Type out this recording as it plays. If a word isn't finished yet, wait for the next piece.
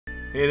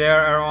Hey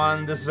there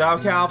everyone, this is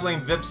Alcal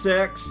playing VIP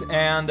 6,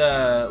 and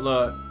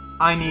look,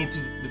 I need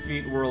to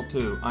defeat World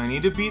 2. I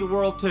need to beat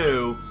World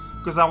 2,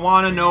 because I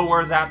want to know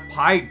where that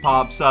pipe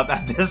pops up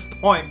at this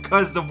point,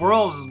 because the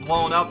world is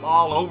blown up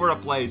all over the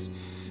place.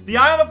 The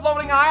Island of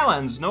Floating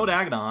Islands, no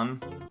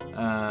Dagadon.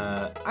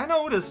 I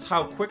noticed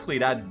how quickly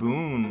that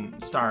boon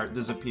start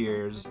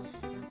disappears,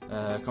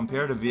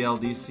 compared to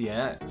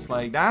VLDCX.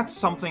 Like, that's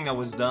something that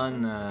was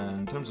done,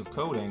 in terms of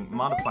coding.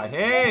 Modify.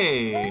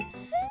 Hey!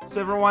 It's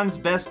everyone's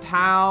best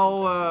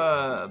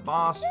pal,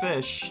 Boss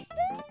Fish.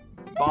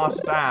 Boss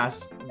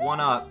Bass.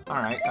 1-up.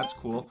 Alright, that's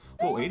cool.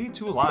 Whoa,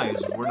 82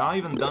 lives. We're not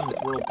even done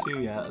with World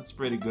 2 yet. That's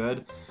pretty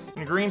good.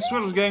 And Green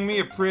Swizzle's getting me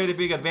a pretty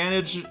big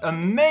advantage.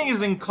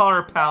 Amazing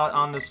color palette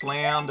on this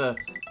land.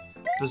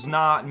 Does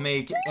not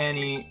make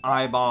any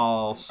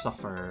eyeball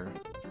suffer.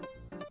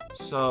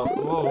 So,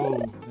 whoa,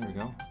 there we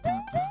go.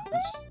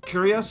 It's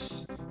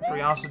curious.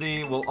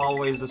 Curiosity will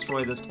always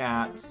destroy this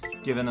cat,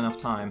 given enough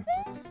time.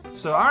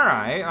 So,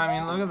 alright, I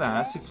mean, look at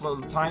that. See,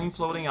 tiny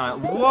floating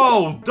island.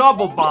 Whoa,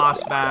 double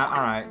boss bat.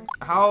 Alright,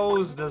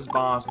 how's this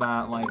boss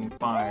bat lighting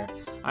fire?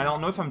 I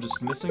don't know if I'm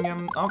just missing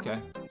him. Okay,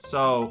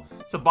 so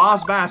it's a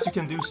boss bass you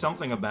can do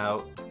something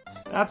about.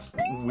 That's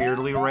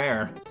weirdly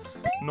rare.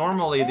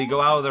 Normally, they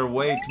go out of their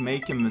way to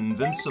make him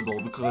invincible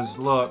because,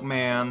 look,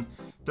 man,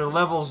 their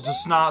level's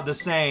just not the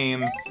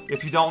same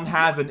if you don't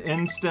have an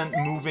instant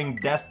moving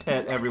death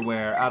pit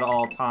everywhere at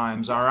all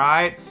times,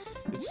 alright?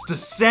 It's the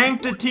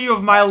sanctity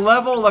of my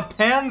level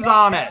depends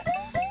on it.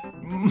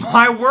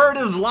 My word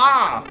is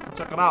law.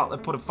 Check it out. I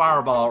put a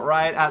fireball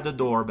right at the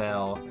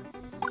doorbell.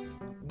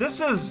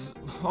 This is...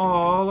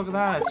 Oh, look at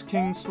that. It's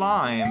King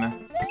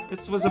Slime.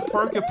 It was a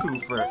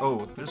Perka-poofer.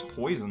 Oh, there's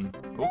poison.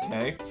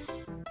 Okay.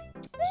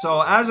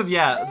 So, as of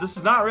yet, this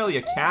is not really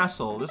a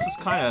castle. This is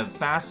kind of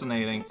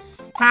fascinating.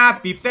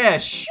 Happy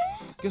fish!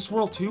 I guess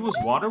World 2 was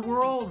Water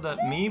World?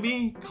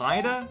 Maybe?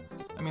 Kinda?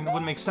 I mean, it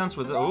wouldn't make sense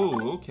with it.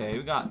 Oh, okay,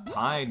 we got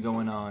tide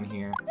going on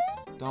here.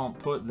 Don't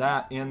put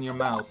that in your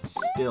mouth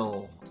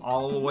still.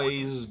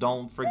 Always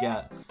don't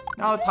forget.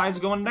 Now the tide's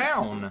going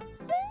down.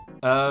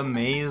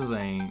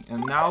 Amazing.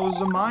 And now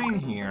there's a mine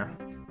here.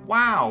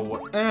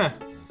 Wow. I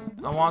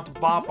want to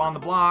bop on the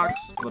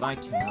blocks, but I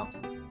can't.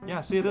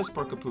 Yeah, see, it is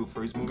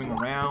Perka-poofer. He's moving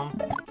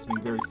around. He's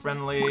being very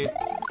friendly.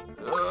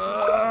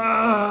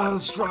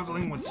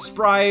 Struggling with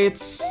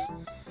sprites.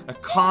 A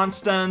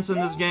constants in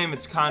this game.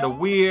 It's kind of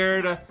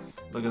weird.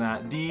 Look at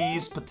that.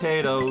 These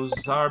potatoes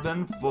are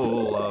been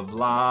full of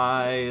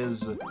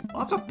lies.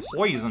 Lots of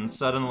poison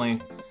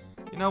suddenly.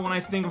 You know, when I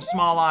think of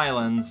small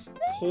islands,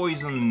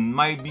 poison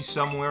might be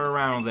somewhere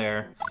around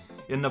there.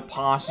 In the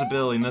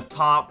possibility, in the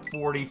top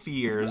 40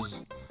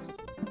 fears.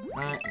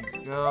 Alright,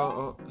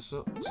 go. Oh,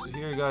 so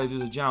here you gotta do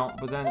the jump,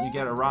 but then you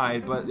get a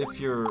ride. But if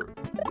you're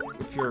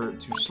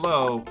too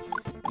slow,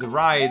 the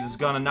ride is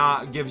gonna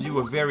not give you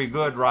a very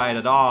good ride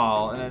at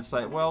all. And it's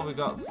like, well, we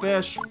got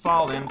fish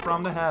falling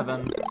from the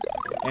heaven.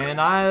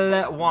 And I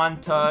let one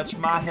touch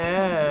my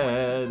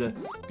head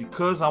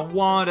because I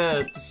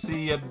wanted to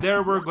see if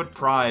there were good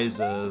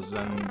prizes.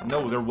 And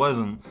no, there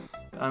wasn't.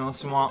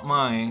 Unless you want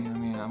money. I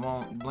mean, I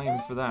won't blame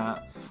you for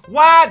that.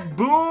 What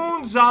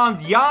boons on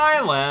the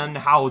island?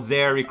 How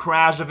very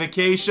crash a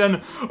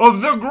vacation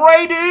of the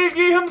great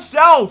Iggy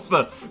himself.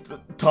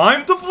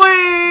 Time to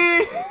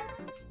flee.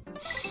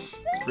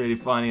 It's pretty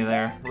funny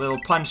there.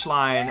 Little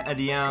punchline at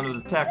the end of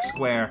the text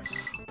square.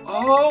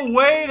 Oh,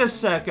 wait a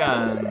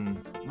second.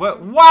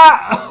 What?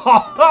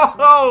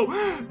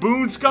 Oh,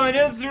 Boone's coming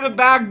in through the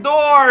back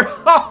door.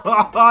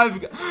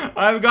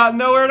 I've got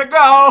nowhere to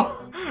go.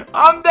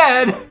 I'm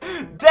dead.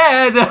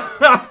 Dead.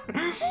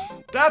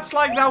 That's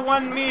like that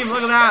one meme.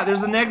 Look at that.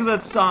 There's an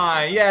exit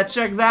sign. Yeah,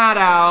 check that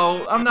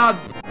out. I'm not...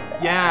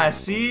 Yeah,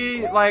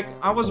 see? Like,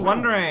 I was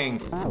wondering.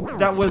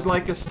 That was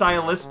like a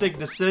stylistic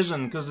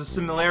decision because the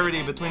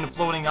similarity between the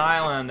floating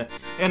island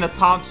and the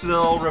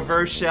Topsail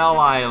reverse shell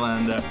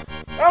island.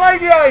 I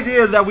like the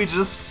idea that we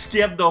just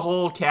skip the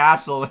whole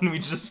castle and we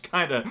just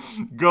kind of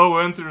go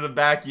in through the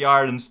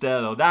backyard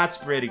instead, though. That's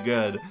pretty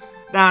good.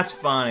 That's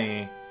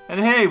funny. And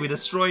hey, we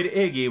destroyed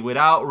Iggy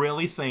without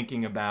really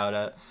thinking about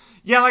it.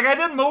 Yeah, like I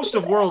did most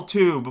of World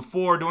 2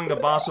 before doing the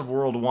boss of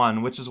World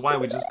 1, which is why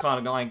we just kind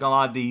of like got a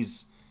lot of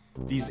these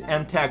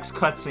end-text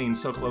cutscenes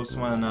so close to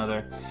one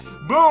another.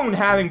 Boone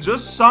having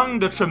just sung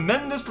the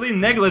tremendously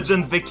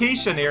negligent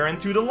vacationer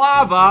into the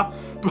lava.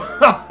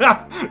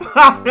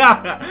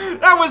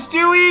 That was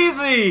too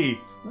easy!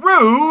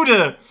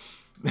 Rude!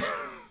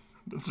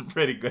 That's a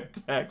pretty good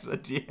text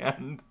at the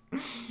end.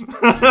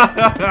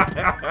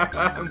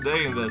 I'm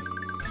digging this.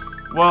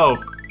 Whoa.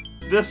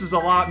 This is a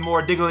lot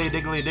more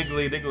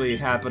diggly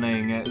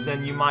happening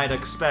than you might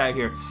expect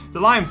here. The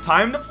line,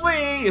 "Time to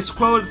flee," is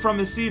quoted from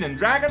a scene in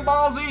Dragon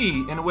Ball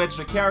Z, in which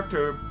the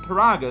character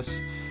Asparagus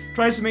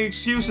tries to make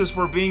excuses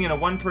for being in a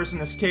one-person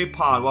escape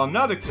pod, while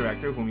another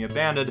character, whom he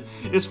abandoned,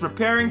 is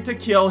preparing to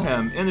kill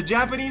him. In the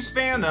Japanese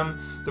fandom,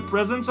 the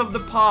presence of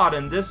the pod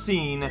in this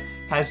scene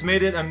has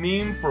made it a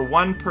meme for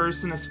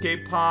one-person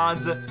escape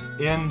pods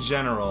in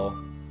general.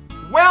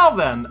 Well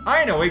then,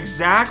 I know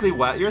exactly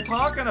what you're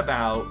talking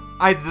about.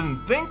 I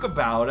didn't think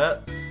about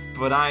it,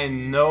 but I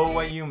know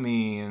what you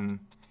mean.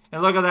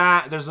 And look at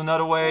that, there's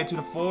another way to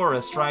the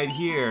forest right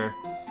here.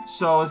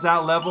 So is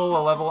that level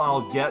a level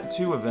I'll get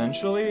to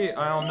eventually?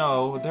 I don't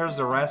know. There's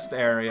the rest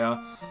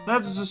area.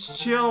 Let's just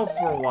chill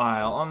for a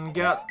while and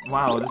get...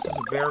 Wow, this is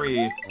a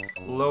very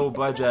low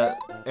budget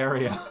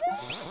area.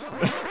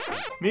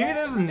 Maybe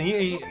there's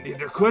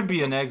there could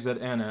be an exit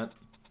in it.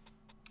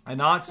 I'm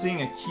not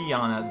seeing a key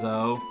on it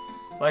though.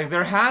 Like,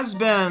 there has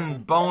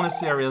been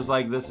bonus areas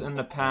like this in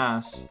the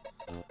past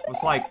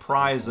with like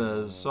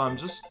prizes, so I'm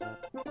just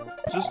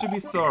to be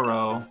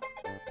thorough.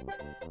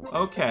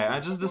 Okay, I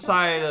just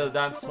decided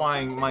that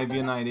flying might be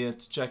an idea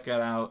to check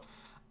it out.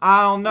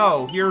 I don't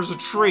know, here's a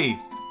tree.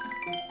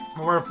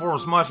 Where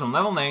Forest Mushroom.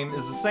 Level name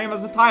is the same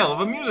as the title of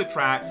a music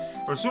track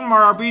for Super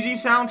Mario RPG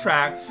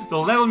soundtrack. The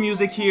level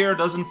music here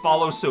doesn't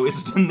follow suit.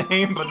 It's the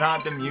name but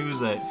not the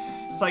music.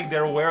 It's like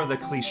they're aware of the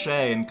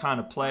cliche and kind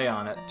of play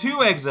on it.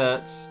 2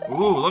 exits.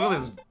 Ooh, look at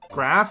this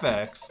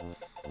graphics.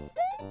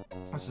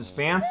 This is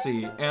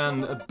fancy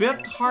and a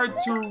bit hard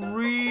to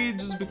read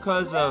just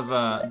because of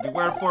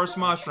beware Forest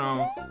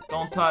Mushroom.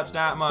 Don't touch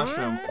that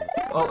mushroom.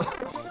 Oh,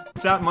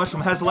 that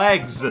mushroom has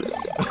legs. Okay,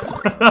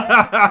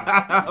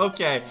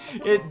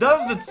 it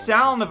does the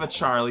sound of a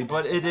Charlie,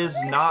 but it is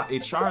not a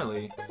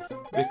Charlie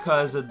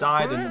because it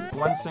died in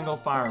one single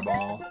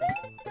fireball.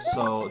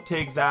 So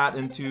take that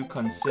into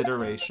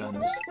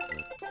considerations.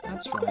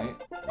 That's right.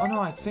 Oh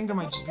no, I think it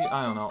might just be,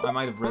 I don't know, I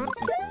might have read the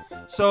thing.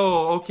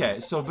 So, okay,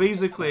 so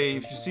basically,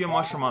 if you see a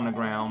mushroom on the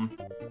ground,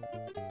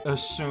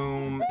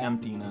 assume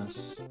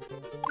emptiness.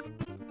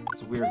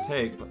 It's a weird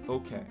take, but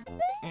okay.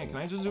 Hey, can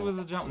I just do it with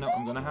a jump? No,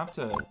 I'm gonna have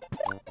to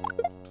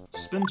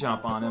spin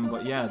jump on him,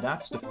 but yeah,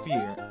 that's the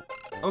fear.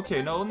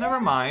 Okay, no, never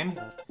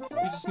mind.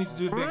 You just need to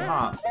do a big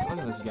hop. Look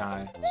at this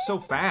guy. So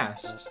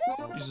fast.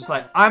 He's just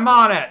like, I'm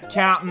on it,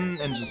 Captain,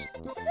 and just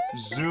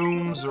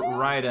zooms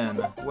right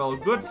in. Well,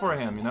 good for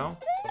him, you know?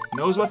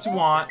 Knows what to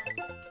want.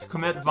 To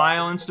commit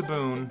violence to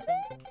Boone.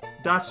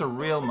 That's a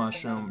real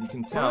mushroom, you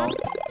can tell,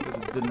 because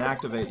it didn't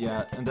activate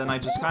yet. And then I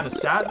just kind of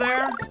sat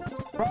there.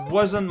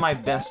 Wasn't my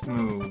best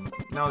move.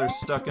 Now they're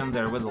stuck in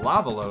there with a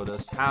lava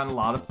lotus. Had a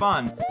lot of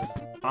fun.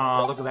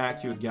 Look at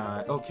that cute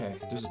guy. Okay,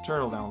 there's a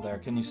turtle down there.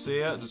 Can you see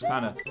it? Just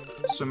kind of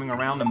swimming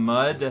around the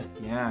mud.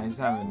 Yeah, he's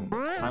having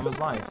time of his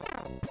life.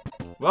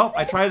 Well,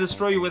 I tried to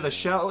destroy you with a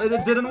shell.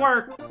 It didn't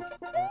work.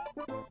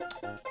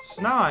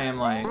 So now I am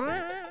like,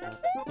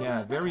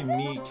 yeah, very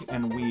meek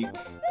and weak.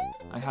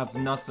 I have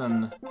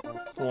nothing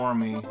for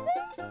me.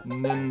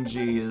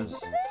 Ninjas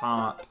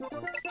pop.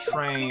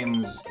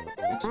 Trains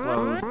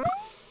explode.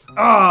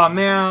 Oh,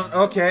 man.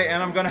 Okay,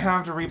 and I'm gonna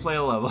have to replay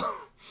a level.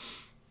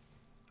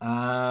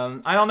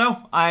 I don't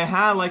know. I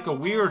had like a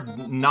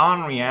weird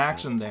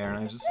non-reaction there,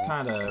 and I just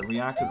kind of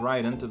reacted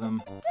right into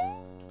them.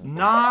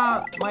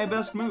 Not my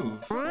best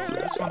move. So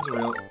this one's a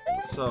real...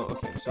 So,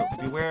 okay, so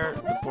beware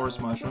the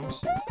forest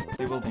mushrooms.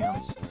 They will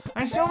dance.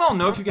 I still don't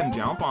know if you can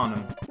jump on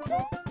them.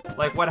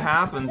 Like, what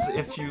happens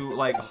if you,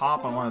 like,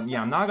 hop on one of them?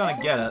 Yeah, I'm not gonna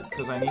get it,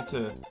 because I need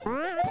to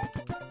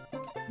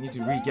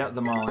re-get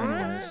them all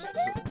anyways. So,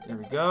 there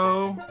we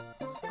go.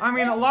 I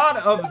mean, a lot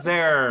of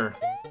their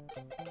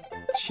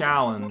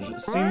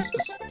challenge seems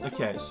to...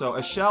 Okay, so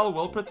a shell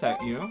will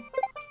protect you.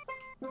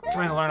 I'm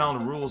trying to learn all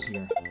the rules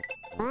here.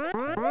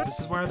 This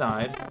is where I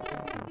died.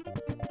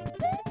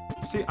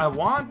 See, I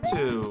want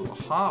to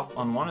hop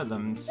on one of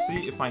them.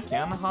 See if I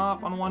can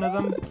hop on one of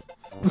them.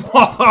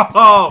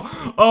 Whoa!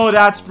 Oh,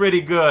 that's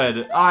pretty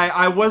good.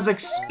 I was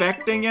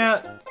expecting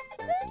it.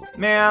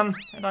 Man,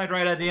 I died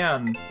right at the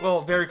end.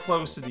 Well, very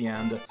close to the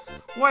end.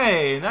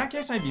 Wait, in that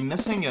case I'd be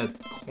missing a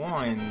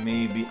coin,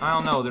 maybe. I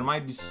don't know, there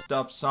might be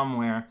stuff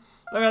somewhere.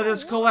 Look at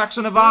this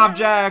collection of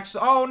objects!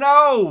 Oh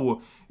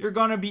no! You're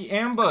gonna be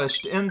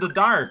ambushed in the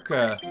dark.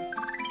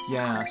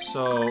 Yeah,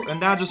 so...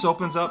 And that just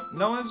opens up...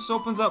 No, it just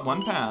opens up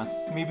one path.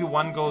 Maybe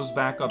one goes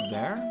back up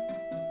there?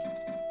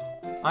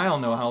 I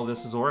don't know how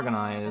this is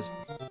organized.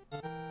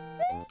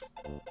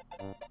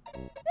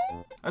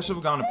 I should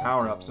have gone to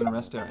power-ups and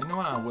rest area. You know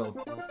what? I will.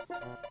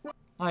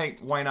 Like,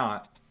 why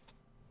not?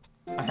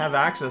 I have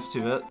access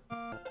to it.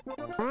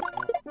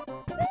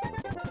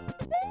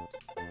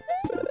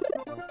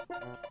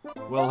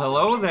 Well,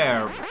 hello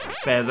there,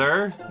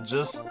 Feather.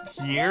 Just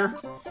here.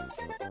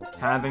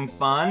 Having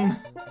fun.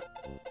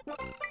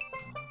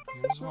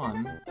 Here's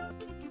one.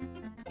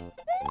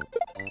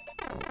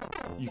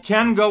 You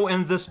can go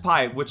in this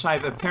pipe, which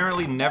I've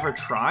apparently never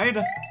tried.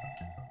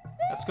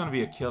 That's gonna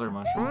be a killer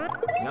mushroom.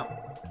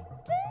 Yep.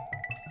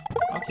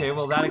 Okay,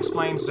 well that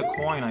explains the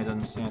coin I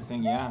didn't see. I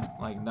think, yeah,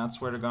 like that's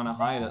where they're gonna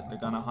hide it. They're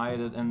gonna hide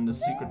it in the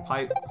secret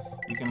pipe.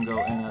 You can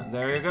go in it.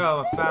 There you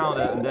go, I found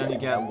it, and then you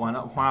get one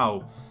up.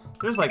 Wow.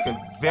 There's like a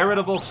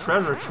veritable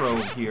treasure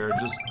trove here,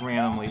 just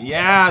randomly.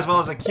 Yeah, as well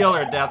as a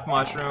killer death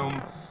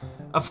mushroom.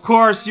 Of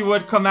course you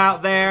would come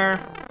out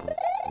there.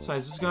 So I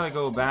just gotta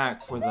go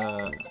back for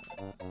the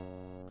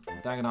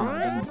Dagadon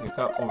I didn't pick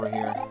up over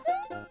here.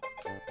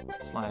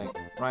 It's like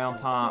right on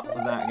top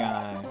of that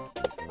guy.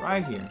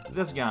 Right here.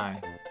 This guy.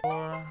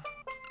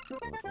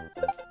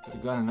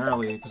 got in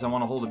early because I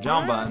want to hold the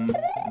jump button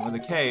with a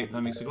cape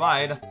that makes it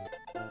glide.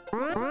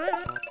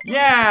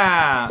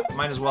 Yeah!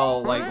 Might as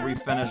well, like,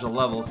 refinish the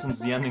level since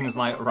the ending is,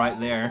 like, right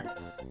there.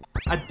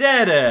 I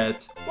did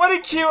it! What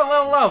a cute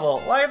little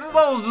level! Like, this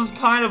level is just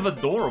kind of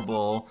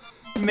adorable.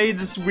 Made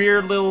this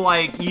weird little,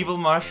 like, evil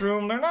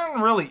mushroom. They're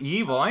not really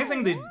evil. I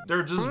think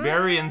they're just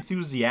very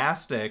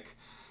enthusiastic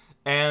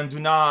and do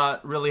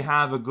not really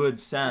have a good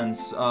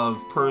sense of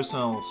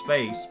personal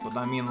space. But,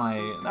 I mean,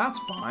 like, that's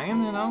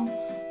fine, you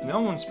know?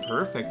 No one's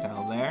perfect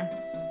out there.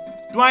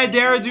 Do I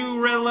dare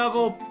do red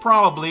level?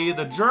 Probably.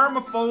 The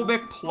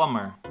Germophobic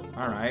Plumber.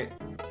 Alright.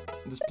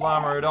 This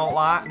plumber don't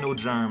like no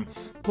germ.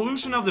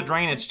 Pollution of the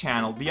drainage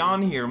channel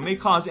beyond here may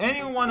cause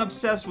anyone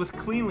obsessed with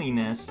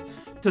cleanliness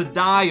to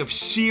die of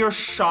sheer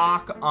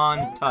shock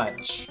on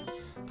touch.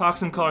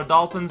 Toxin-colored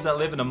dolphins that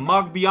live in a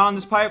mug beyond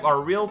this pipe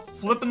are real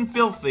flippin'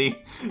 filthy,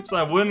 so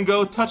I wouldn't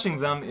go touching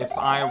them if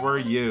I were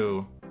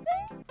you.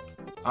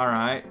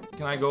 Alright.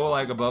 Can I go,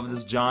 like, above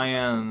this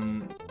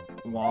giant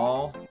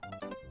wall?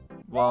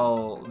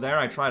 Well, there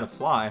I try to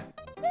fly.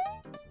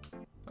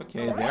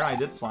 Okay, there I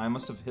did fly. I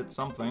must have hit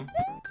something.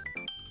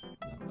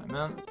 That's what I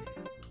meant.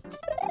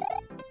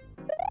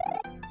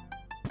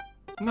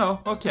 No,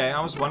 okay,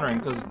 I was wondering,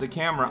 because the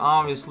camera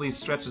obviously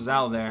stretches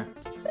out there.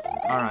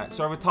 Alright,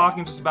 so are we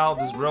talking just about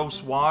this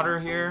gross water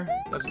here?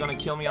 That's gonna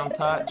kill me on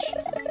touch.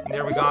 And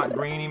there we got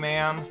Greeny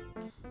Man.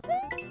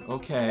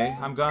 Okay,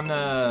 I'm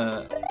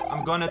gonna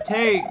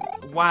take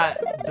what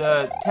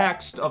the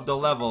text of the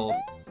level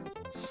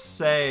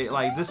say,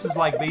 like, this is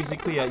like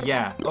basically a,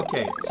 yeah,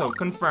 okay, so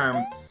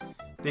confirm.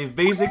 They've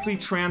basically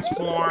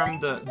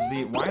transformed the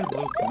why a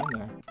blue coin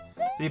there?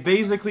 They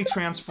basically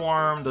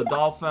transformed the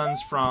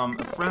dolphins from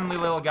a friendly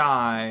little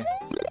guy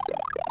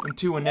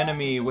into an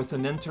enemy with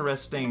an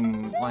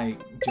interesting, like,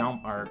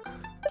 jump arc.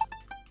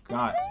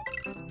 Got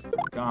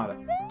it. Got it.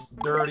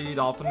 Dirty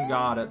dolphin,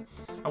 got it.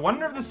 I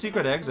wonder if the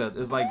secret exit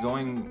is, like,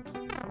 going...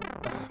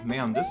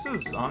 man, this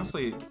is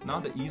honestly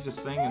not the easiest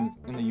thing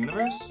in the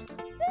universe.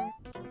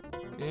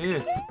 Ew.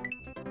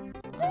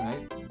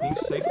 Alright, being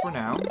safe for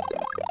now.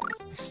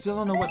 I still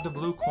don't know what the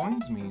blue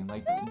coins mean.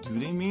 Like, do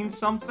they mean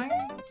something?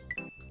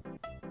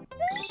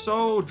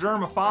 So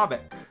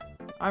germophobic.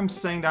 I'm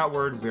saying that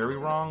word very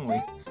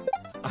wrongly.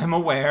 I'm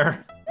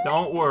aware.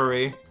 Don't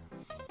worry.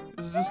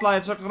 This is just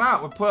like, check it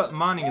out. We put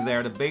money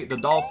there to bait the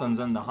dolphins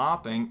into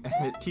hopping,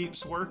 and it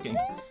keeps working.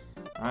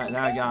 Alright,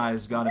 that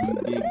guy's got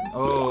a big...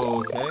 oh,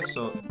 okay,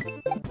 so...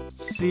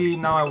 see,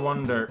 now I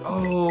wonder.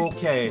 Oh,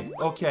 okay,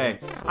 okay.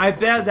 I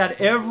bet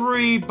that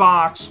every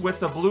box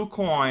with a blue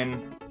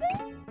coin...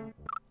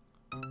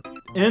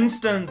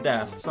 instant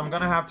death. So I'm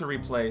gonna have to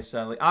replay,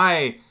 sadly.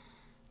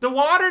 The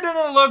water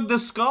didn't look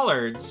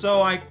discolored,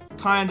 so I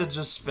kinda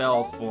just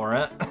fell for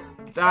it.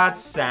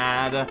 That's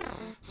sad.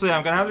 So yeah,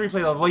 I'm gonna have to replay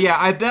the level. Well, yeah,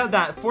 I bet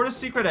that for the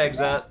secret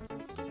exit,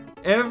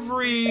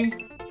 every...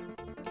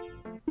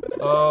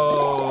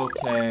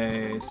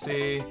 okay,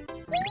 see?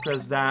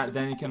 Because that,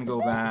 then you can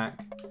go back.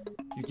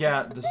 You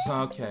get this,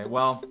 okay,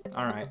 well,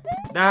 alright.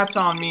 That's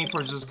on me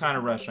for just kind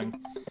of rushing.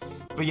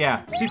 But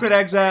yeah, secret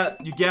exit,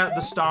 you get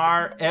the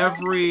star,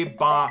 every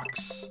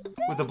box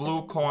with a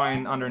blue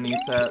coin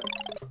underneath it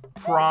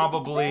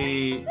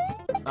probably,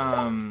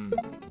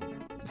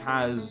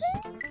 has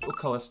a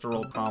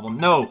cholesterol problem.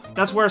 No,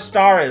 that's where a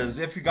star is,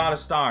 if you got a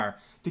star,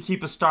 to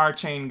keep a star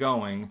chain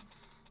going.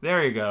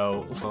 There you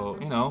go. So,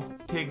 you know,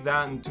 take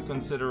that into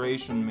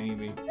consideration,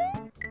 maybe.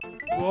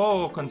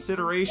 Whoa,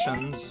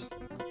 considerations.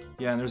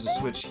 Yeah, and there's a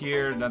switch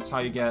here. That's how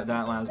you get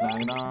that last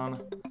on.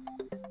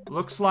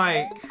 Looks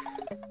like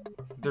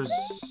there's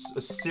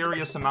a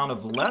serious amount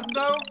of lead,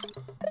 though.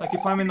 Like,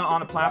 if I'm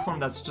on a platform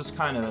that's just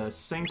kind of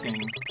sinking.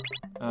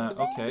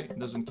 Okay,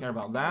 doesn't care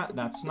about that.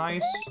 That's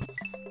nice.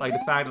 Like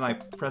the fact that I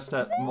pressed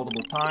that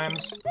multiple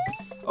times.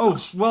 Oh,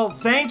 well,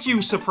 thank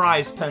you,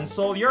 Surprise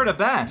Pencil. You're the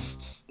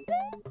best.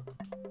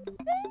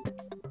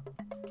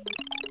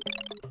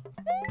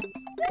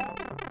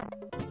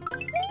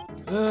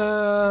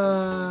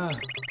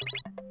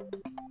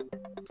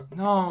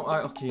 No,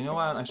 okay, you know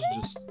what? I should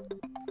just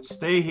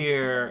stay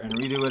here and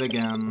redo it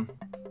again.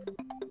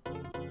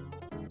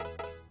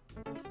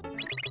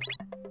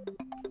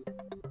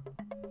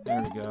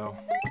 There we go.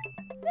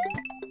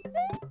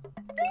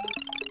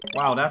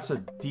 Wow, that's a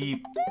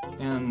deep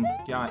end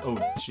guy. Oh,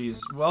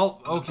 jeez.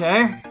 Well,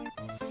 okay.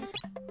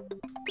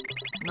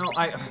 No,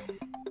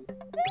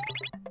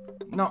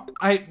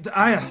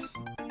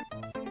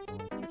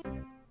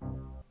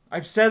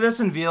 I've said this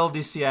in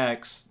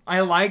VLDCX. I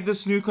like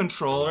this new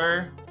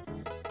controller,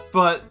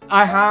 but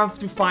I have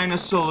to find a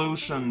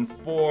solution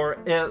for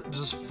it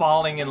just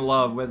falling in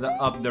love with the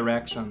up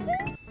direction.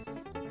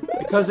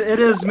 Because it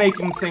is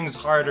making things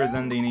harder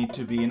than they need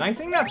to be, and I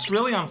think that's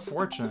really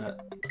unfortunate.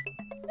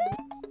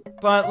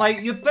 But,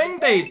 like, you think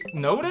they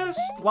noticed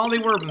while they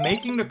were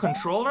making the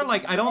controller?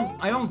 Like, I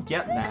don't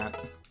get that.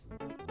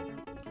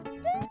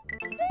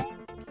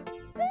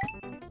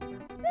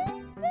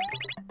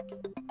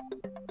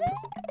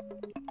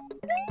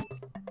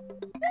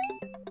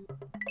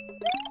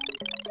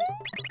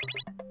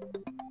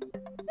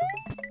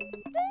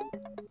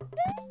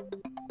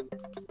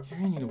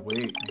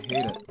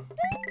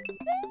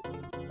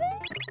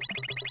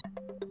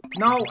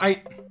 No,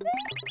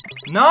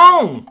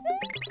 No!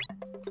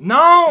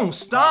 No!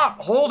 Stop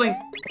holding...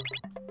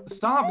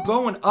 Stop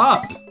going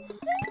up!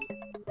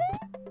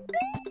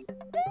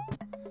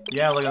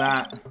 Yeah, look at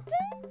that.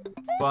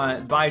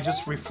 But by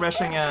just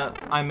refreshing it,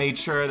 I made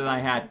sure that I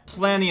had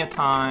plenty of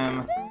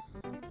time.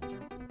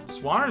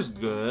 This water's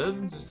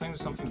good. Just think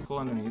there's something cool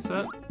underneath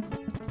it.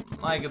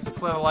 Like, it's a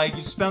clever, like,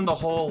 you spend the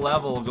whole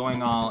level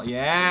going all...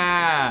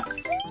 Yeah!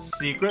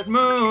 Secret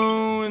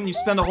moon! You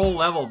spend a whole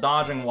level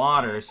dodging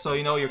water, so,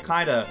 you know, you're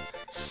kind of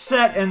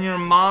set in your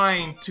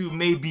mind to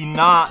maybe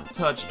not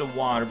touch the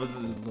water. But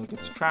look,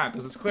 it's trapped,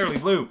 because it's clearly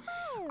blue.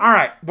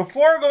 Alright,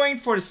 before going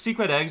for the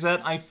secret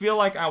exit, I feel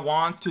like I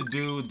want to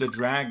do the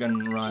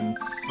dragon run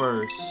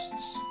first.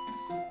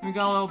 We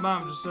got a little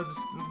map just at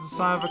the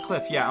side of a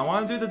cliff. Yeah, I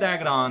want to do the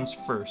Dagadons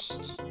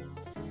first.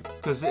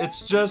 Because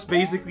it's just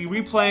basically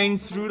replaying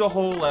through the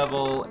whole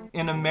level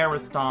in a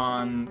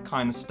marathon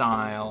kind of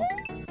style.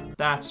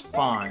 That's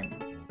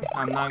fine.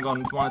 I'm not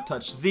going to want to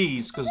touch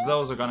these, because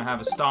those are going to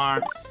have a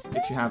star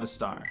if you have a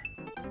star.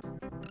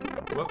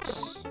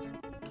 Whoops.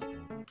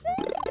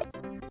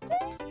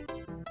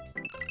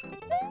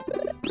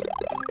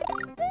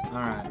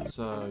 Alright,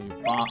 so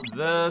you bop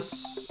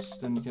this,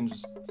 then you can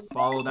just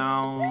follow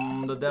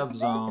down the death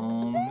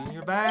zone, and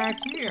you're back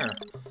here.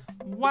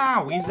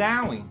 Wowie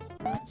zowie.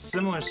 Right,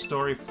 similar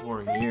story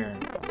for here.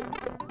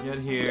 Get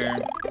here,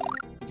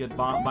 you get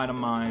bopped by the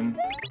mine.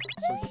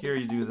 So here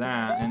you do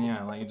that, and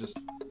yeah, like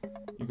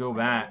you go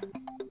back.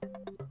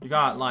 You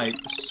got like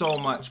so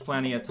much,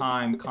 plenty of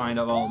time, kind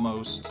of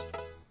almost.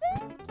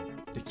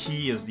 The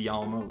key is the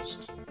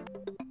almost.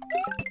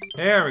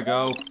 There we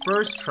go,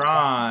 first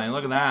try.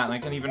 Look at that, I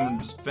can even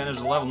just finish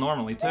the level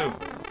normally too.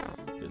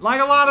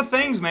 Like a lot of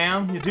things,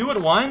 man. You do it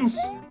once,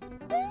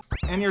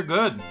 and you're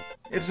good.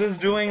 It's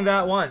just doing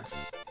that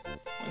once.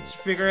 Once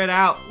you figure it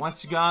out,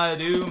 once you gotta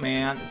do,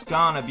 man, it's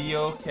gonna be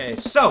okay.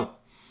 So,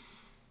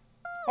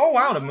 oh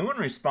wow, the moon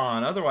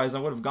respawned. Otherwise, I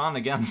would have gone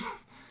again.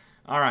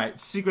 Alright,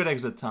 secret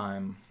exit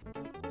time.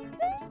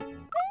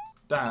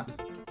 That.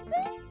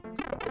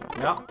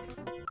 Yep.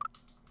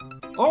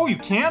 Oh, you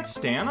can't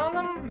stand on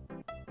them?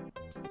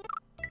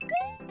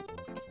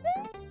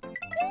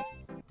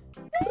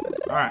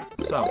 Alright,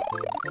 so.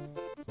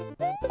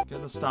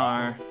 Get the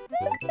star.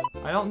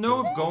 I don't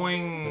know if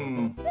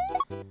going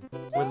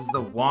with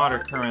the water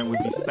current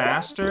would be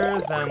faster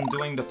than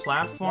doing the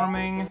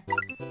platforming.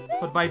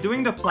 But by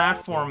doing the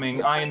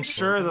platforming, I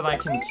ensure that I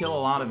can kill a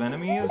lot of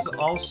enemies.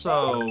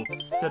 Also,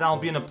 that I'll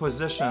be in a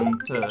position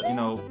to, you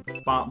know,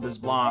 bop this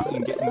block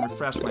and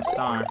refresh my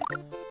star.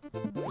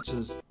 Which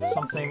is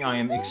something I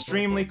am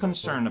extremely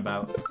concerned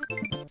about.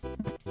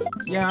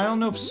 Yeah, I don't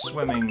know if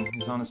swimming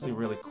is honestly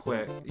really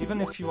quick,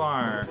 even if you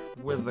are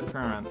with the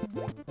current.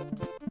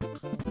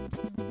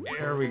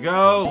 There we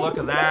go, look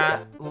at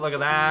that, and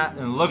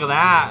look at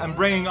that. I'm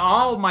bringing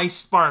all my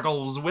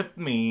sparkles with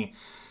me.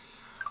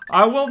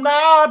 I will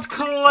not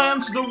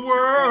cleanse the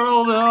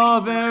world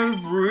of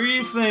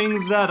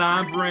everything that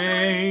I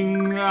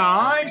bring.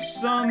 I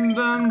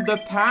summon the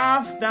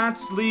path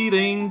that's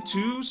leading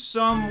to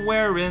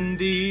somewhere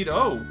indeed.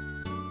 Oh.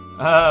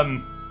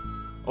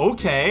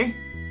 Okay.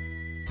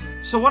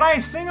 So what I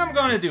think I'm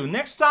gonna do,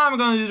 next time I'm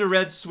gonna do the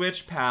Red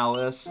Switch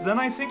Palace, then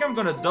I think I'm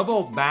gonna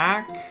double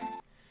back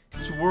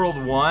to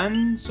World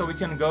 1, so we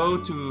can go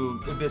to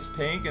Abyss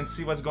Pink and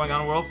see what's going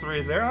on in World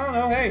 3 there. I don't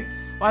know, hey,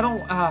 I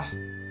don't,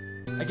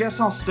 I guess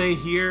I'll stay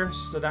here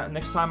so that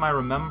next time I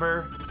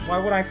remember. Why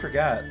would I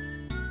forget?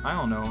 I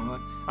don't know.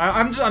 Like,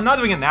 I'm not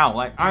doing it now.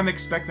 Like, I'm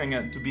expecting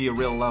it to be a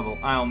real level.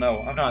 I don't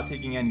know. I'm not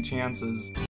taking any chances.